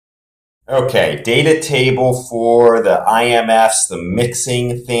Okay, data table for the IMFs, the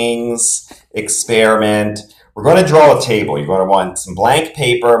mixing things experiment. We're going to draw a table. You're going to want some blank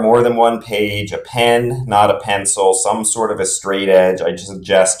paper, more than one page, a pen, not a pencil, some sort of a straight edge. I just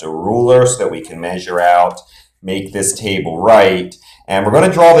suggest a ruler so that we can measure out, make this table right. And we're going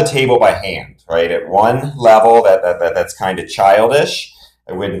to draw the table by hand, right? At one level, that's kind of childish.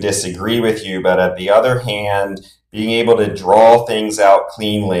 I wouldn't disagree with you, but at the other hand, being able to draw things out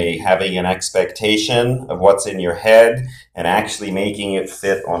cleanly, having an expectation of what's in your head, and actually making it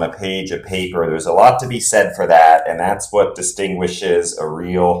fit on a page of paper. There's a lot to be said for that, and that's what distinguishes a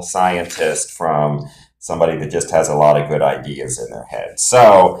real scientist from somebody that just has a lot of good ideas in their head.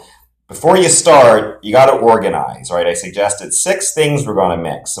 So, before you start, you got to organize, right? I suggested 6 things we're going to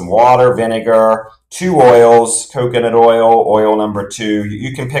mix. Some water, vinegar, 2 oils, coconut oil, oil number 2.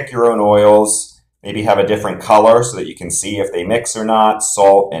 You can pick your own oils. Maybe have a different color so that you can see if they mix or not,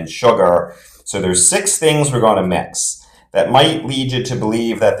 salt and sugar. So there's 6 things we're going to mix. That might lead you to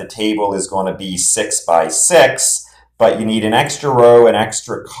believe that the table is going to be 6 by 6, but you need an extra row, an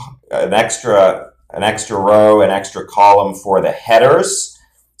extra row, an extra column for the headers.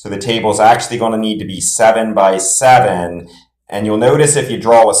 So the table is actually going to need to be 7 by 7. And you'll notice if you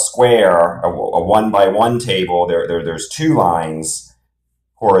draw a square, a 1 by 1 table, there's 2 lines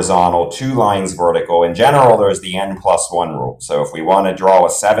horizontal, 2 lines vertical. In general, there's the n+1 rule. So if we want to draw a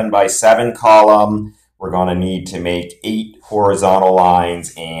 7 by 7 column, we're going to need to make 8 horizontal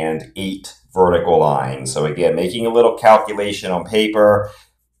lines and 8 vertical lines. So again, making a little calculation on paper.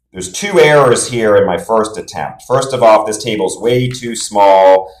 There's 2 errors here in my first attempt. First of all, this table's way too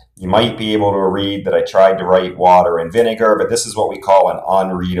small. You might be able to read that I tried to write water and vinegar, but this is what we call an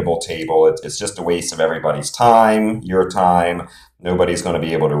unreadable table. It's just a waste of everybody's time, your time. Nobody's going to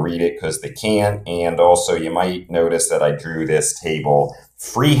be able to read it because they can't. And also, you might notice that I drew this table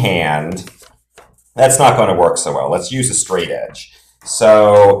freehand. That's not going to work so well. Let's use a straight edge.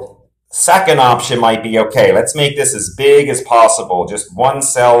 So, second option might be, okay, let's make this as big as possible. Just 1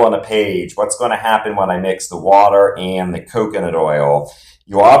 cell on a page. What's going to happen when I mix the water and the coconut oil?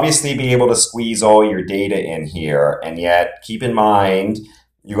 You'll obviously be able to squeeze all your data in here. And yet, keep in mind,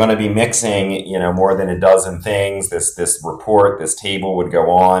 you're going to be mixing, more than a dozen things. This report, this table would go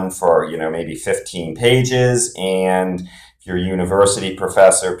on for, maybe 15 pages. And if you're a university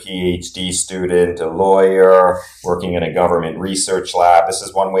professor, PhD student, a lawyer, working in a government research lab, this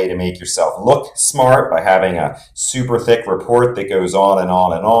is one way to make yourself look smart by having a super thick report that goes on and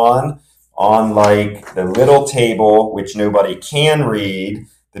on and on. Unlike the little table, which nobody can read,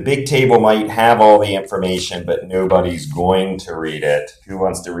 the big table might have all the information, but nobody's going to read it. Who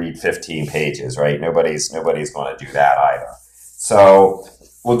wants to read 15 pages, right? Nobody's going to do that either. So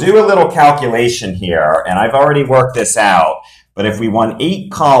we'll do a little calculation here, and I've already worked this out. But if we want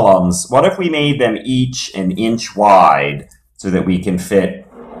 8 columns, what if we made them each an inch wide so that we can fit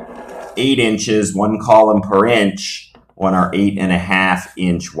 8 inches, 1 column per inch on our 8.5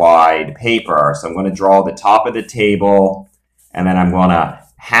 inch wide paper? So I'm going to draw the top of the table, and then I'm going to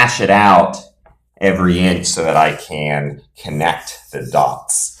hash it out every inch so that I can connect the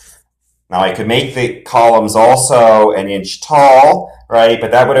dots. Now I could make the columns also an inch tall, right?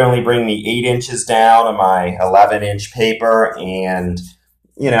 But that would only bring me 8 inches down on my 11-inch paper, and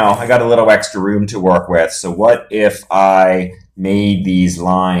I got a little extra room to work with. So what if I made these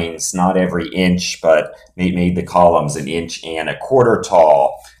lines not every inch, but made the columns an inch and a quarter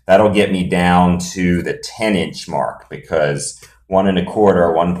tall? That'll get me down to the 10-inch mark, because 1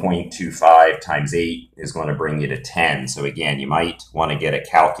 1/4, 1.25 times 8 is going to bring you to 10. So again, you might want to get a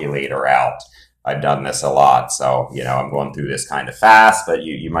calculator out. I've done this a lot, so I'm going through this kind of fast, but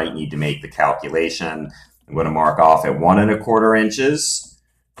you might need to make the calculation. I'm going to mark off at 1 1/4 inches,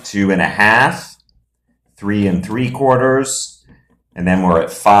 2.5, 3 3/4, and then we're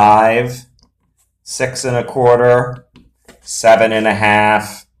at 5, 6 1/4,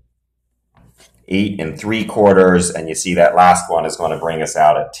 7.5, 8 3/4, and you see that last one is going to bring us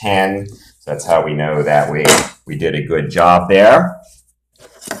out at 10. So that's how we know that we did a good job there.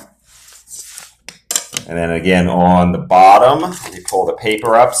 And then again on the bottom, we pull the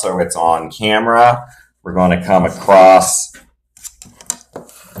paper up so it's on camera. We're going to come across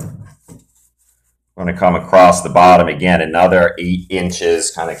the bottom again, another 8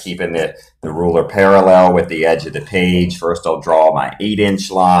 inches, kind of keeping the ruler parallel with the edge of the page. First I'll draw my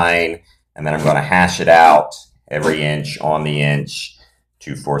 8-inch line, and then I'm going to hash it out every inch on the inch,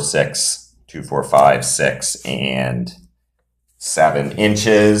 2, 4, 6, 2, 4, 5, 6, and 7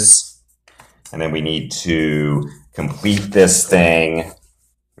 inches. And then we need to complete this thing,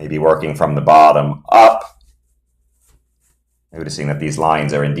 maybe working from the bottom up. Noticing that these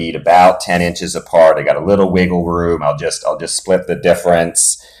lines are indeed about 10 inches apart. I got a little wiggle room. I'll just split the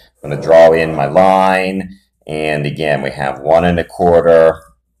difference. I'm going to draw in my line. And again, we have 1 1/4,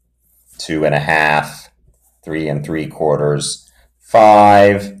 2 1/2, 3 3/4,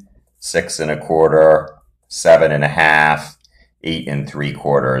 5, 6 1/4, 7 1/2, 8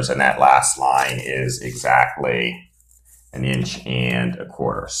 3/4, and that last line is exactly 1 1/4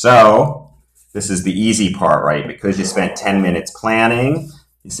 inches. So this is the easy part, right? Because you spent 10 minutes planning,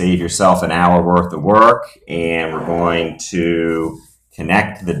 you save yourself an hour worth of work, and we're going to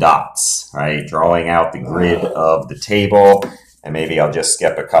connect the dots, right? Drawing out the grid of the table. And maybe I'll just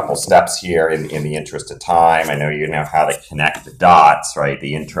skip a couple steps here in the interest of time. I know you know how to connect the dots, right?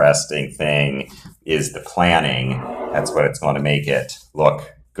 The interesting thing is the planning. That's what it's going to make it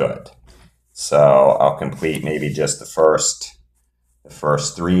look good. So I'll complete maybe just the first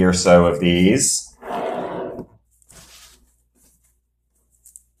 3 or so of these.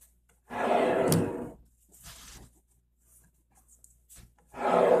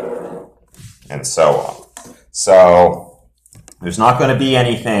 And so on. So there's not going to be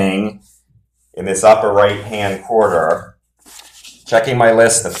anything in this upper right-hand quarter. Checking my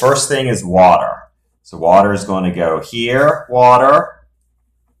list, the first thing is water. So water is going to go here, water,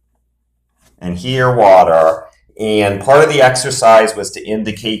 and here, water. And part of the exercise was to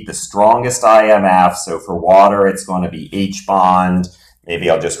indicate the strongest IMF. So for water, it's going to be H bond. Maybe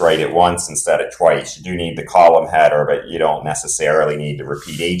I'll just write it once instead of twice. You do need the column header, but you don't necessarily need to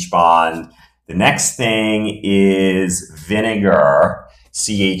repeat H bond. The next thing is vinegar,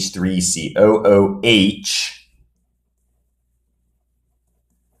 CH3COOH.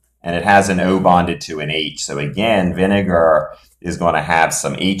 And it has an O bonded to an H. So again, vinegar is going to have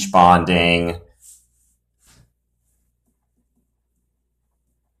some H bonding.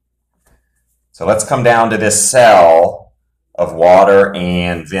 So let's come down to this cell of water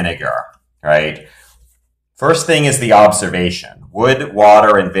and vinegar, right? First thing is the observation. Would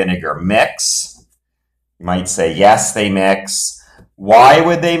water and vinegar mix? You might say, yes, they mix. Why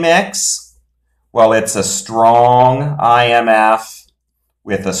would they mix? Well, it's a strong IMF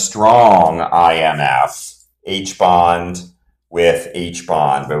with a strong IMF. H bond with H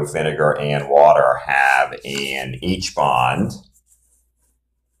bond. Both vinegar and water have an H bond.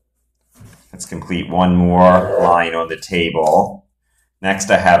 Let's complete one more line on the table. Next,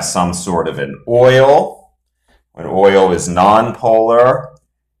 I have some sort of an oil. When oil is nonpolar,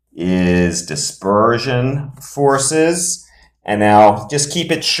 is dispersion forces. And now, just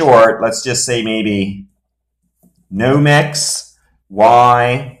keep it short. Let's just say maybe no mix.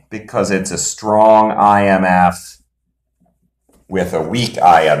 Why? Because it's a strong IMF with a weak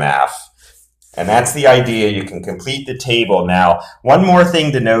IMF. And that's the idea. You can complete the table. Now, one more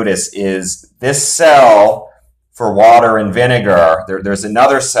thing to notice is this cell for water and vinegar, there's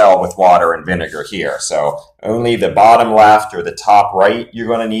another cell with water and vinegar here. So only the bottom left or the top right you're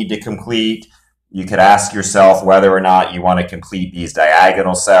going to need to complete. You could ask yourself whether or not you want to complete these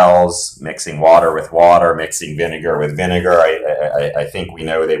diagonal cells, mixing water with water, mixing vinegar with vinegar. I think we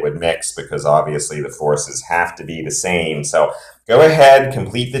know they would mix because obviously the forces have to be the same. So go ahead,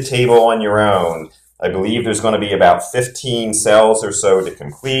 complete the table on your own. I believe there's going to be about 15 cells or so to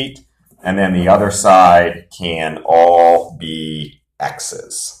complete, and then the other side can all be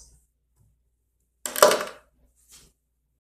X's.